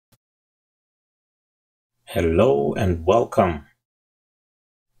Hello and welcome.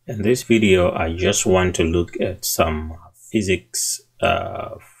 In this video, I just want to look at some physics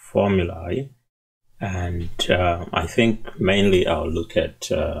formulae, and I think mainly I'll look at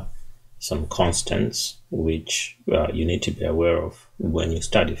some constants which you need to be aware of when you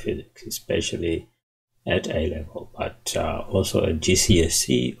study physics, especially at A level, but also at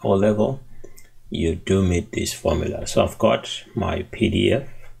GCE A level, you do meet this formula. So I've got my PDF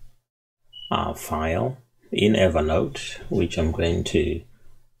file in Evernote, which I'm going to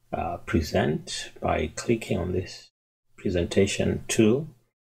present by clicking on this presentation tool.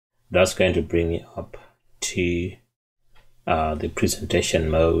 That's going to bring me up to the presentation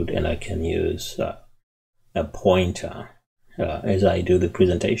mode, and I can use a pointer as I do the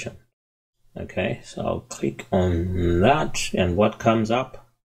presentation. Okay, so I'll click on that, and what comes up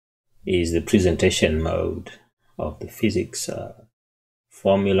is the presentation mode of the physics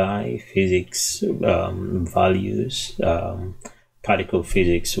formulae, physics values, particle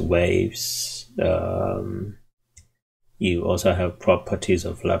physics, waves. You also have properties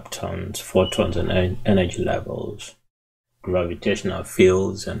of leptons, photons, and energy levels, gravitational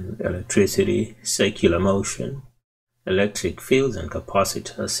fields and electricity, circular motion, electric fields and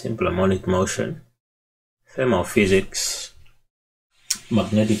capacitors, simple harmonic motion, thermal physics,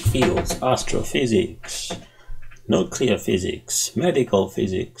 magnetic fields, astrophysics, nuclear physics, medical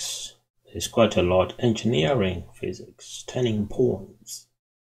physics. There's quite a lot. Engineering physics, turning points,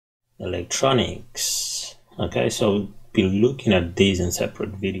 electronics. Okay, so we'll be looking at these in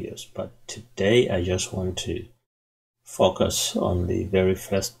separate videos, but today I just want to focus on the very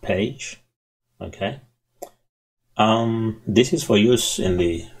first page. Okay, this is for use in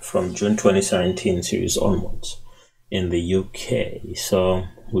the from June 2017 series onwards in the UK. So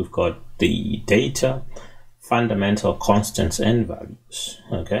we've got the data, fundamental constants and values.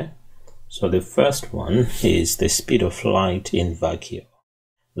 Okay, so the first one is the speed of light in vacuum.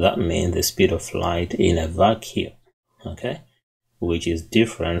 That means the speed of light in a vacuum, okay, which is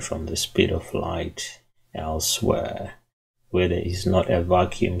different from the speed of light elsewhere where there is not a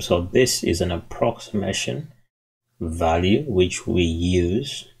vacuum. So this is an approximation value which we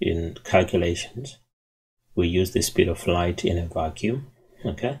use in calculations. We use the speed of light in a vacuum,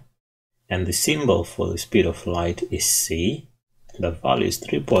 okay, and the symbol for the speed of light is c. The value is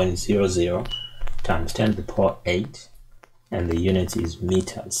 3.00 times 10 to the power 8, and the unit is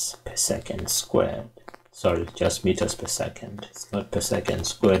meters per second squared. Sorry, just meters per second. It's not per second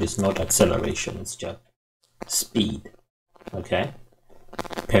squared. It's not acceleration. It's just speed. Okay.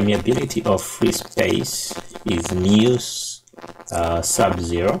 Permeability of free space is mu sub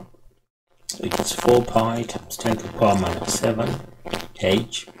 0, which is 4 pi times 10 to the power minus 7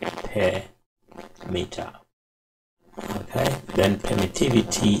 h per meter. Okay, then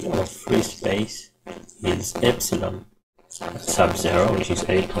permittivity of free space is epsilon sub 0, which is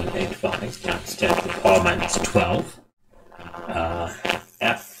 8.85 times 10 to the power minus 12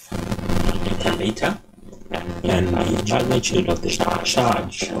 f per meter. And the magnitude of the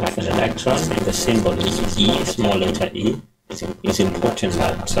charge of an electron, the symbol is E, small letter E. It's important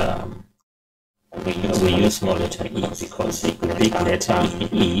that we use small letter E because the big letter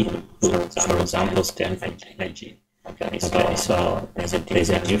E would, for example, stand for energy. Okay, so there's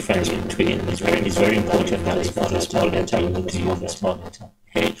a difference between. It's very important that for the small letter you need to use the small letter.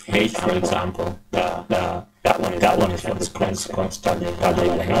 H, for example, that one is for the constant, but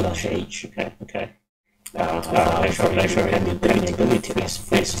there's another H. Okay. Pressure and the permeability is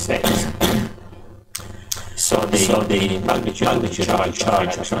free space. So the magnitude of the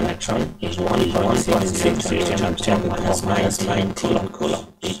charge of an electron is 1.60 times 10 to the power minus 19 coulomb.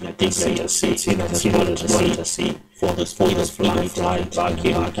 Big letter C, small letter C for the speed of light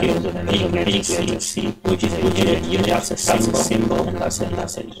vacuum, and big letter C, which is a unit. That's a symbol, and that's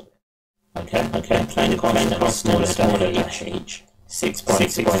it. Okay. Applying the constant small letter H.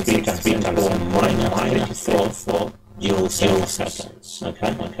 6.63 times 10 to the power minus 34 joule seconds.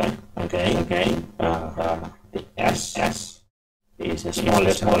 Okay. The S is a small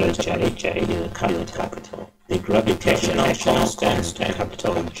letter J is a capital. The gravitational constant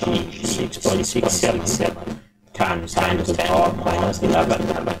capital G, 6.677 times 10 to the power minus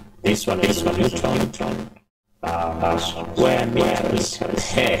 11. This one is Newton square meters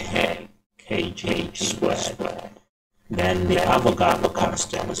per kg squared. Then the Avogadro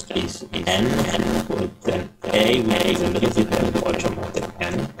constant is N, with an A which is a little bit at the bottom of the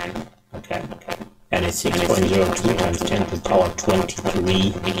N. Okay. And it's 6.02 times 10 to the power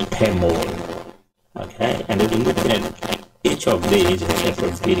 23 per mole. Okay. And we'll be looking at each of these in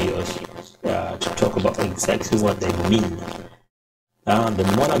separate videos to talk about exactly what they mean.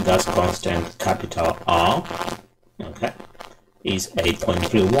 The molar gas constant, capital R, okay, is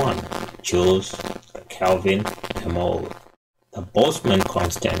 8.31 joules per Kelvin per mole. The Boltzmann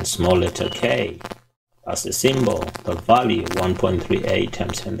constant, small letter k, that's the symbol, the value 1.38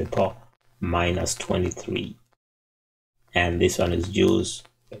 times 10 to the power minus 23. And this one is joules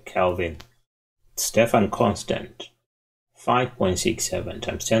per Kelvin. Stefan constant, 5.67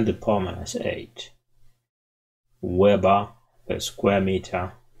 times 10 to the power minus 8. Weber per square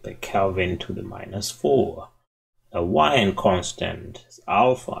meter per Kelvin to the minus 4. A Yn constant is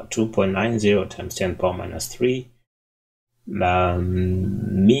alpha, 2.90 times 10 to the power minus 3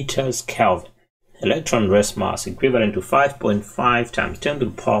 meters Kelvin. Electron rest mass equivalent to 5.5 times 10 to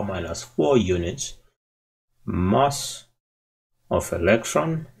the power minus 4 units. Mass of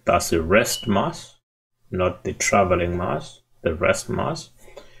electron, that's the rest mass, not the traveling mass, the rest mass,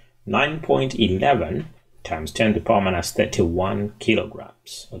 9.11 times 10 to the power minus 31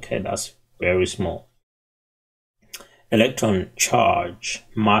 kilograms. Okay, that's very small. Electron charge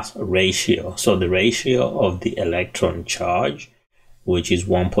mass ratio. So the ratio of the electron charge, which is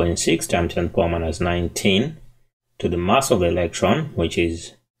 1.6 times 10 to the power minus 19, to the mass of the electron, which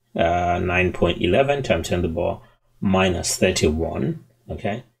is 9.11 times 10 to the power minus 31,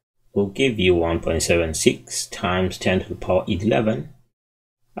 okay, will give you 1.76 times 10 to the power 11.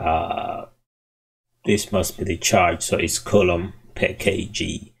 This must be the charge, so it's coulomb per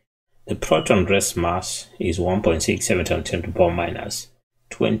kg. The proton rest mass is 1.67 times 10 to the power minus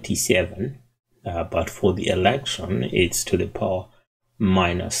 27, but for the electron, it's to the power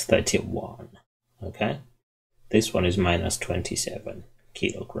minus 31, okay? This one is minus 27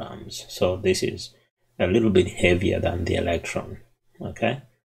 kilograms, so this is a little bit heavier than the electron, okay?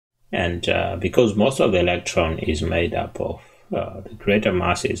 And because most of the electron is made up of the greater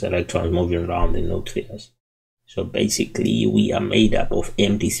mass is electrons moving around the nucleus. So basically we are made up of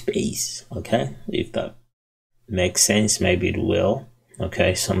empty space, okay? If that makes sense, maybe it will,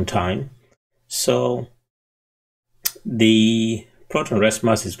 okay, sometime. So the proton rest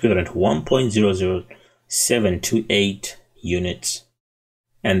mass is equivalent to 1.00728 units.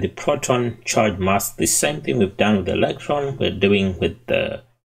 And the proton charge mass, the same thing we've done with the electron, we're doing with the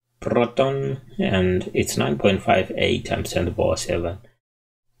proton, and it's 9.58 times 10 to the power 7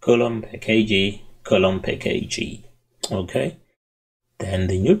 coulomb per kg, coulomb per kg, okay? Then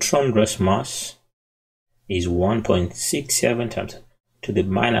the neutron rest mass is 1.67 times to the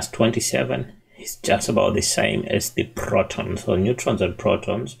minus 27. It's just about the same as the proton. So neutrons and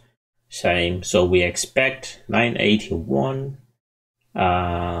protons, same. So we expect 981,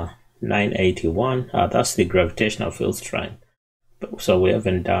 that's the gravitational field strength. So we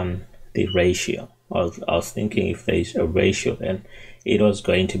haven't done the ratio. I was thinking if there's a ratio, then it was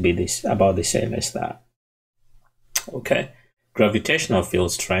going to be this about the same as that. Okay, gravitational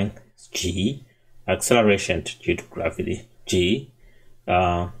field strength G, acceleration due to gravity G.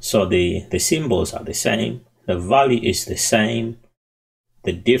 So the symbols are the same, the value is the same,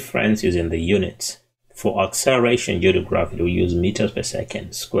 the difference is in the units. For acceleration due to gravity, we use meters per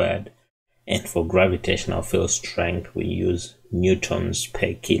second squared, and for gravitational field strength, we use newtons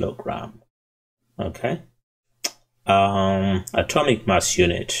per kilogram. Okay. Atomic mass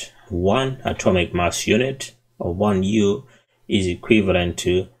unit. 1 atomic mass unit, or 1 U, is equivalent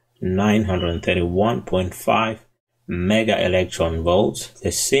to 931.5 mega electron volts.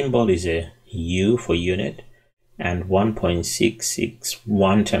 The symbol is a U for unit, and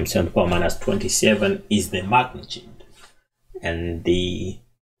 1.661 times 10 to the power minus 27 is the magnitude, and the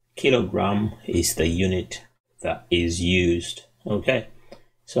kilogram is the unit that is used. Okay,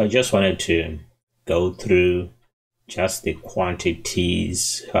 so I just wanted to go through just the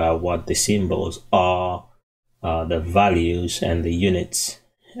quantities, what the symbols are, the values and the units.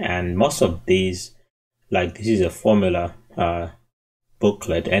 And most of these, like this is a formula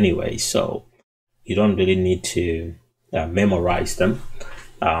booklet anyway, so you don't really need to memorize them.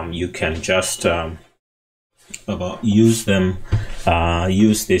 You can just use them,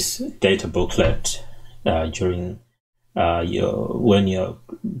 use this data booklet during when you're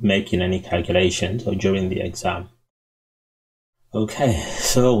making any calculations or during the exam. Okay,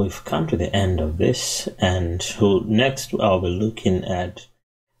 so we've come to the end of this, and next I'll be looking at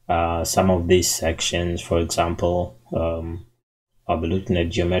some of these sections. For example, I'll be looking at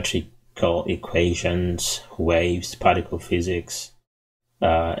geometrical equations, waves, particle physics,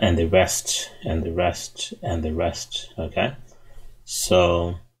 and the rest, and the rest, and the rest. Okay,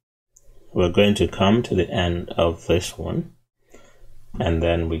 so we're going to come to the end of this one, and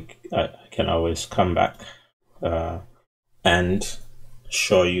then I can always come back and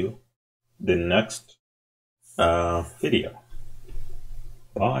show you the next video.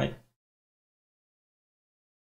 Bye.